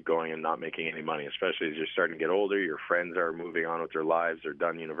gig to keep going and not making any money, especially as you're starting to get older. Your friends are moving on with their lives. They're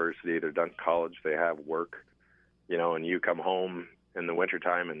done university. They're done college. They have work, and you come home in the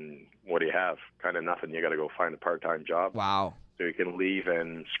wintertime, and what do you have? Kind of nothing. You got to go find a part-time job. Wow. So you can leave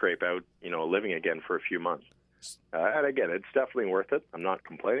and scrape out, a living again for a few months. And again, it's definitely worth it. I'm not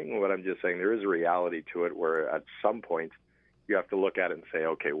complaining, but I'm just saying there is a reality to it where at some point you have to look at it and say,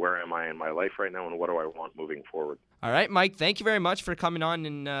 okay, where am I in my life right now, and what do I want moving forward? All right, Mike, thank you very much for coming on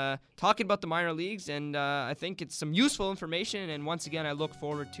and talking about the minor leagues, and I think it's some useful information, and once again, I look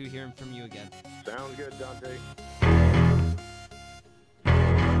forward to hearing from you again. Sounds good, Dante.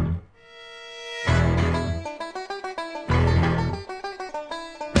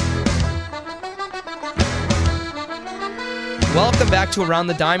 Welcome back to Around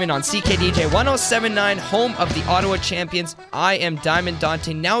the Diamond on CKDJ 107.9, home of the Ottawa Champions. I am Diamond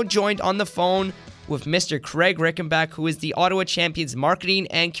Dante, now joined on the phone with Mr. Craig Rickenbach, who is the Ottawa Champions Marketing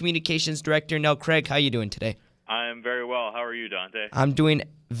and Communications Director. Now, Craig, how are you doing today? I'm very well. How are you, Dante? I'm doing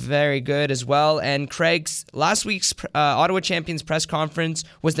very good as well. And Craig's last week's Ottawa Champions press conference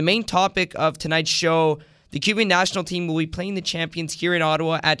was the main topic of tonight's show. The Cuban national team will be playing the Champions here in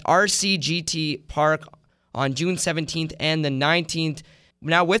Ottawa at RCGT Park on June 17th and the 19th.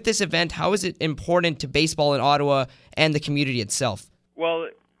 Now, with this event, how is it important to baseball in Ottawa and the community itself? Well,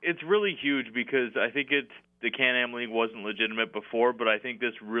 It's really huge because I think the Can-Am League wasn't legitimate before, but I think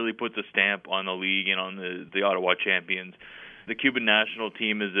this really puts a stamp on the league and on the Ottawa Champions. The Cuban national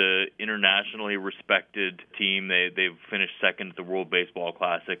team is a internationally respected team. They've finished second at the World Baseball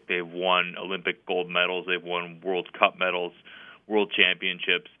Classic. They've won Olympic gold medals. They've won World Cup medals, World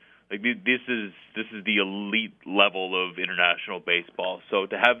Championships. Like this is the elite level of international baseball. So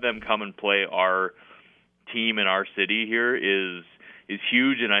to have them come and play our team in our city here is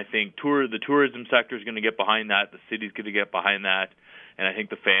huge, and I think the tourism sector is going to get behind that. The city's going to get behind that, and I think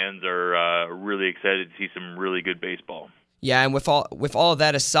the fans are really excited to see some really good baseball. Yeah, and with all of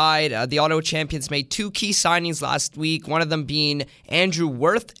that aside, the Ottawa Champions made 2 key signings last week, one of them being Andrew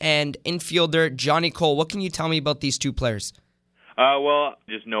Wirth and infielder Johnny Cole. What can you tell me about these 2 players? Well,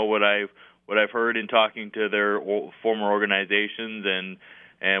 just know what I've heard in talking to their former organizations,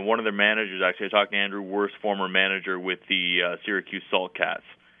 and one of their managers, actually, I talked to Andrew Wirth's former manager with the Syracuse Saltcats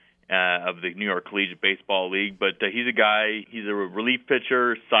of the New York Collegiate Baseball League. But he's a relief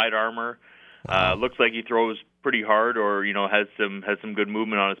pitcher, side armor. Looks like he throws pretty hard, or has some good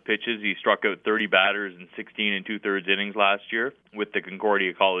movement on his pitches. He struck out 30 batters in 16 2/3 innings last year with the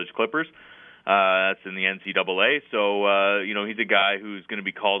Concordia College Clippers. That's in the NCAA. So he's a guy who's going to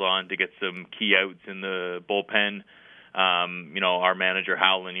be called on to get some key outs in the bullpen. Our manager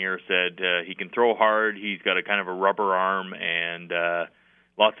Hal Lanier said he can throw hard. He's got a kind of a rubber arm and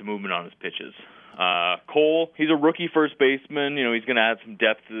lots of movement on his pitches. Cole, he's a rookie first baseman. He's going to add some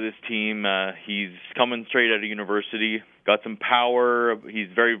depth to this team. He's coming straight out of university. Got some power. He's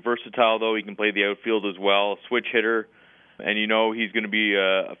very versatile, though. He can play the outfield as well. Switch hitter. And he's going to be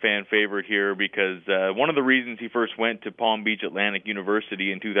a fan favorite here because one of the reasons he first went to Palm Beach Atlantic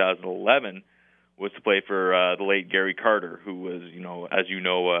University in 2011 was to play for the late Gary Carter, who was, as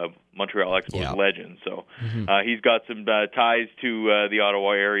Montreal Expos legend. So he's got some ties to the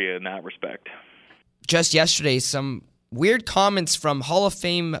Ottawa area in that respect. Just yesterday, some weird comments from Hall of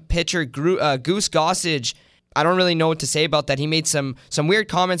Fame pitcher Goose Gossage. I don't really know what to say about that. He made some weird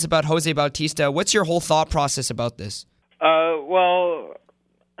comments about Jose Bautista. What's your whole thought process about this? Well,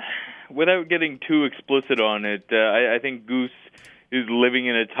 without getting too explicit on it, I think Goose is living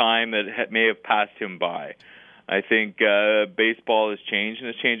in a time that may have passed him by. I think baseball has changed, and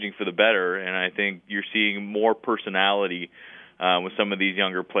it's changing for the better, and I think you're seeing more personality with some of these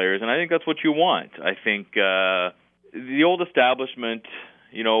younger players, and I think that's what you want. I think the old establishment,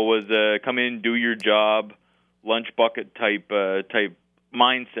 was come in, do your job, lunch bucket type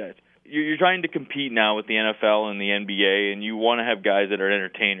mindset. You're trying to compete now with the NFL and the NBA, and you want to have guys that are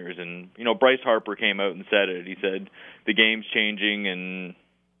entertainers. And Bryce Harper came out and said it. He said the game's changing, and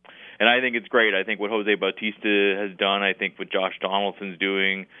I think it's great. I think what Jose Bautista has done, I think what Josh Donaldson's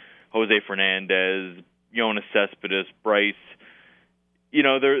doing, Jose Fernandez, Yoenis Cespedes, Bryce,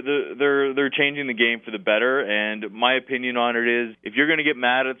 they're changing the game for the better. And my opinion on it is, if you're going to get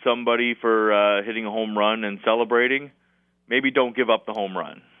mad at somebody for hitting a home run and celebrating, maybe don't give up the home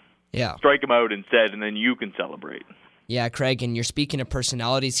run. Yeah. Strike him out instead, and then you can celebrate. Yeah, Craig, and you're speaking of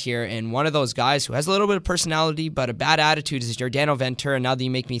personalities here, and one of those guys who has a little bit of personality but a bad attitude is Yordano Ventura. Now that you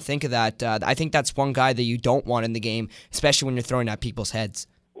make me think of that, I think that's one guy that you don't want in the game, especially when you're throwing at people's heads.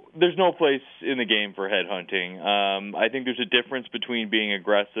 There's no place in the game for headhunting. I think there's a difference between being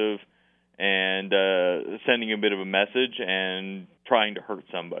aggressive and sending a bit of a message and trying to hurt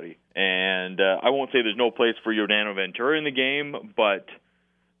somebody. And I won't say there's no place for Yordano Ventura in the game, but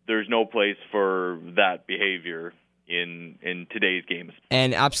there's no place for that behavior in today's games.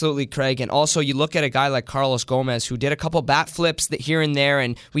 And absolutely, Craig. And also, you look at a guy like Carlos Gomez, who did a couple bat flips here and there,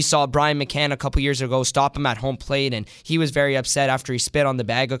 and we saw Brian McCann a couple years ago stop him at home plate, and he was very upset after he spit on the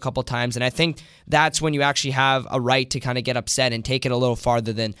bag a couple times. And I think that's when you actually have a right to kind of get upset and take it a little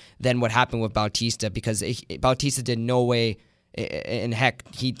farther than what happened with Bautista, because Bautista did no way, and heck,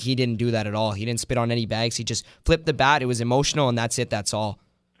 he didn't do that at all. He didn't spit on any bags. He just flipped the bat. It was emotional, and that's it. That's all.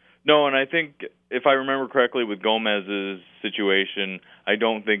 No, and I think, if I remember correctly with Gomez's situation, I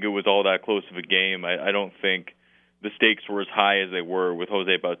don't think it was all that close of a game. I don't think the stakes were as high as they were with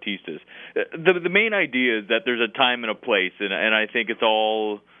Jose Bautista's. The main idea is that there's a time and a place, and I think it's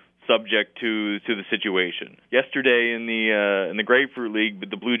all subject to the situation. Yesterday in the Grapefruit League,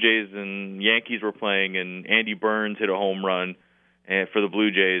 the Blue Jays and Yankees were playing, and Andy Burns hit a home run for the Blue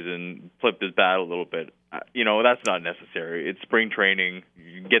Jays and flipped his bat a little bit. That's not necessary. It's spring training.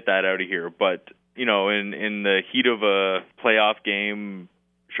 You get that out of here. But, in the heat of a playoff game,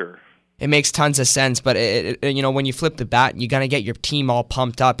 sure. It makes tons of sense. But, when you flip the bat, you got to get your team all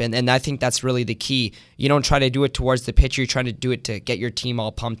pumped up. And I think that's really the key. You don't try to do it towards the pitcher. You're trying to do it to get your team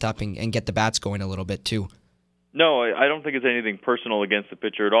all pumped up and get the bats going a little bit, too. No, I don't think it's anything personal against the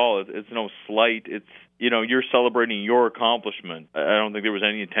pitcher at all. It's no slight. It's, you're celebrating your accomplishment. I don't think there was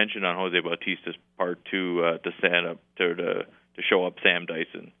any intention on Jose Bautista's part to stand up to show up Sam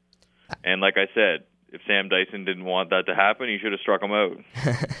Dyson. And like I said, if Sam Dyson didn't want that to happen, he should have struck him out.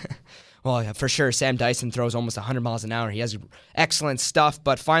 Well, yeah, for sure, Sam Dyson throws almost 100 miles an hour. He has excellent stuff.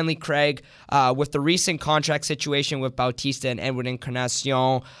 But finally, Craig, with the recent contract situation with Bautista and Edwin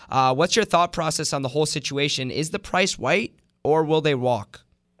Encarnacion, what's your thought process on the whole situation? Is the price right, or will they walk?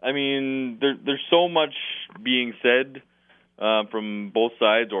 I mean, there's so much being said from both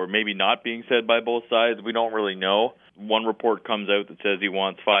sides, or maybe not being said by both sides. We don't really know. One report comes out that says he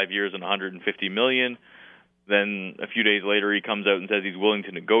wants 5 years and $150 million. Then a few days later, he comes out and says he's willing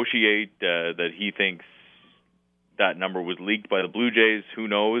to negotiate, that he thinks that number was leaked by the Blue Jays. Who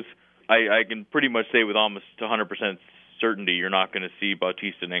knows? I can pretty much say with almost 100% certainty you're not going to see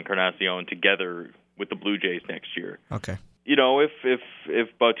Bautista and Encarnacion together with the Blue Jays next year. Okay. If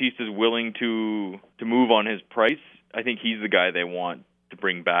Bautista's willing to move on his price, I think he's the guy they want to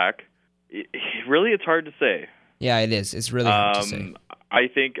bring back. Really, it's hard to say. Yeah, it is. It's really hard to say. I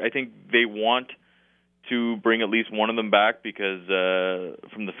think they want to bring at least one of them back because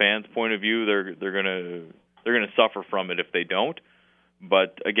from the fans' point of view, they're gonna suffer from it if they don't.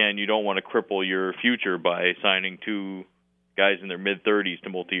 But again, you don't want to cripple your future by signing two guys in their mid-30s to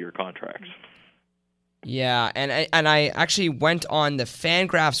multi-year contracts. Yeah, and I actually went on the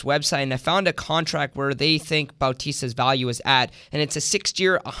Fangraphs website and I found a contract where they think Bautista's value is at, and it's a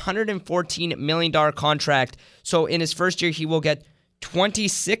 6-year, $114 million contract. So in his first year, he will get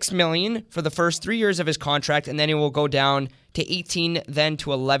 $26 million for the first 3 years of his contract, and then it will go down to $18, then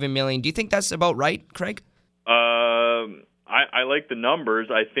to $11 million. Do you think that's about right, Craig? I like the numbers.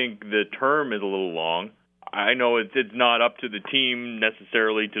 I think the term is a little long. I know it's not up to the team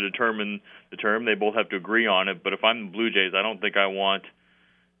necessarily to determine the term. They both have to agree on it. But if I'm the Blue Jays, I don't think I want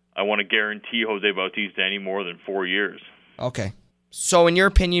to guarantee Jose Bautista any more than 4 years. Okay. So in your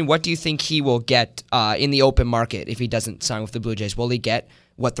opinion, what do you think he will get in the open market if he doesn't sign with the Blue Jays? Will he get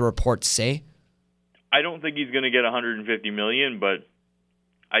what the reports say? I don't think he's going to get $150 million, but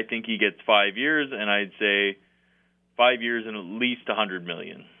I think he gets 5 years, and I'd say 5 years and at least $100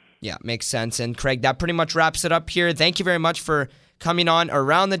 million. Yeah, makes sense. And Craig, that pretty much wraps it up here. Thank you very much for coming on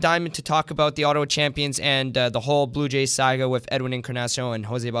Around the Diamond to talk about the Ottawa Champions and the whole Blue Jays saga with Edwin Encarnacion and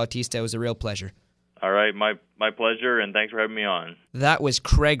Jose Bautista. It was a real pleasure. All right, my pleasure, and thanks for having me on. That was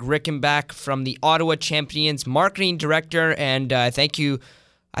Craig Rickenbach from the Ottawa Champions marketing director, and I thank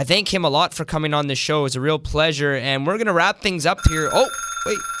him a lot for coming on the show. It was a real pleasure, and we're going to wrap things up here. Oh,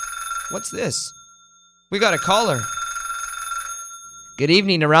 wait, what's this? We got a caller. Good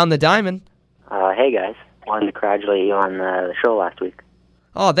evening, Around the Diamond. Hey, guys. Wanted to congratulate you on the show last week.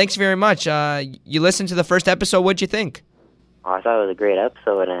 Oh, thanks very much. You listened to the first episode. What'd you think? Oh, I thought it was a great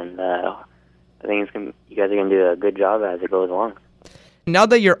episode, and I think you guys are going to do a good job as it goes along. Now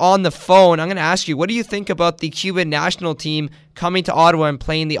that you're on the phone, I'm going to ask you, what do you think about the Cuban national team coming to Ottawa and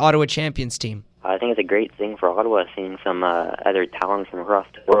playing the Ottawa Champions team? I think it's a great thing for Ottawa, seeing some other talents from across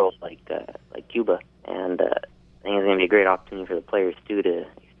the world, like Cuba, and I think it's going to be a great opportunity for the players, too, to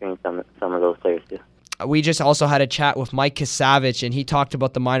experience some of those players, too. We just also had a chat with Mike Kasavich, and he talked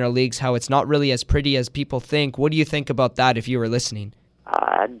about the minor leagues, how it's not really as pretty as people think. What do you think about that if you were listening?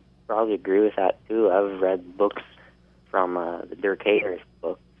 I'd probably agree with that, too. I've read books from the Dirk Hayers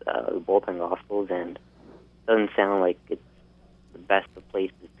books, the Bullpen Gospels, and it doesn't sound like it's the best of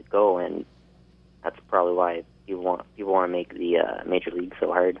places to go, and that's probably why people want to make the Major League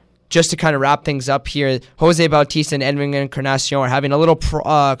so hard. Just to kind of wrap things up here, Jose Bautista and Edwin Encarnacion are having a little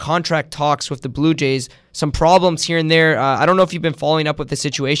contract talks with the Blue Jays. Some problems here and there. I don't know if you've been following up with the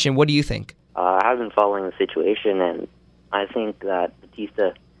situation. What do you think? I have been following the situation, and I think that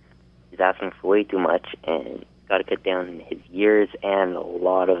Bautista is asking for way too much, and he's got to cut down his years and a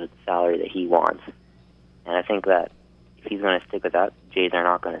lot of the salary that he wants. And I think that if he's going to stick with that, the Jays are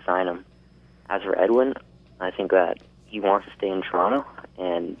not going to sign him. As for Edwin, I think that he wants to stay in Toronto,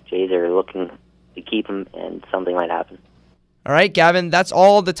 and Jays are looking to keep him, and something might happen. All right, Gavin, that's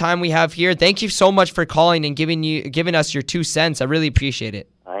all the time we have here. Thank you so much for calling and giving us your 2 cents. I really appreciate it.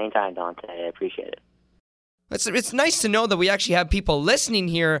 Anytime, Dante. I appreciate it. It's nice to know that we actually have people listening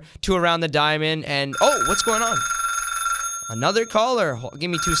here to Around the Diamond. And, oh, what's going on? Another caller.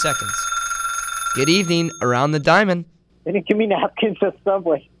 Give me 2 seconds. Good evening, Around the Diamond. They didn't give me napkins at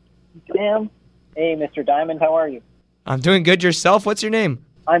Subway. Damn. Hey, Mr. Diamond, how are you? I'm doing good. Yourself? What's your name?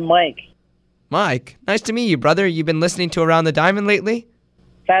 I'm Mike. Mike, nice to meet you, brother. You been listening to Around the Diamond lately?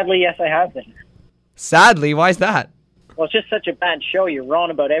 Sadly, yes, I have been. Sadly? Why is that? Well, it's just such a bad show. You're wrong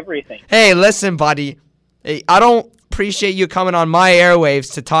about everything. Hey, listen, buddy. Hey, I don't appreciate you coming on my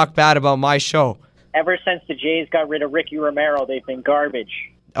airwaves to talk bad about my show. Ever since the Jays got rid of Ricky Romero, they've been garbage.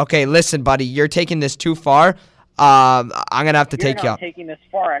 Okay, listen, buddy, you're taking this too far. I'm going to have to take you You're off. not taking this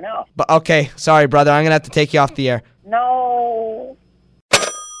far enough. But okay, sorry, brother. I'm going to have to take you off the air. No.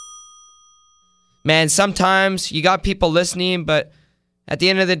 Man, sometimes you got people listening, but at the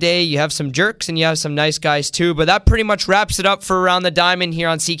end of the day, you have some jerks and you have some nice guys too. But that pretty much wraps it up for Around the Diamond here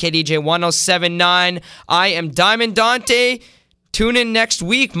on CKDJ 107.9. I am Diamond Dante. Tune in next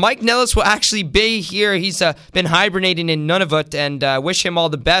week. Mike Nellis will actually be here. He's been hibernating in Nunavut, and wish him all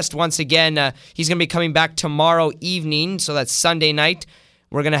the best once again. He's going to be coming back tomorrow evening, so that's Sunday night.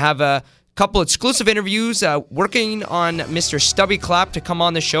 We're going to have a couple exclusive interviews, working on Mr. Stubby Clapp to come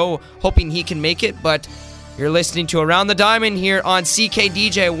on the show, hoping he can make it. But you're listening to Around the Diamond here on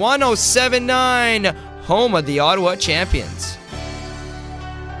CKDJ 107.9, home of the Ottawa Champions.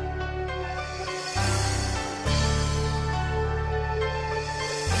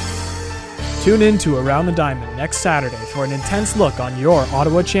 Tune in to Around the Diamond next Saturday for an intense look on your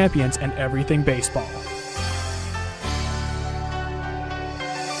Ottawa Champions and everything baseball.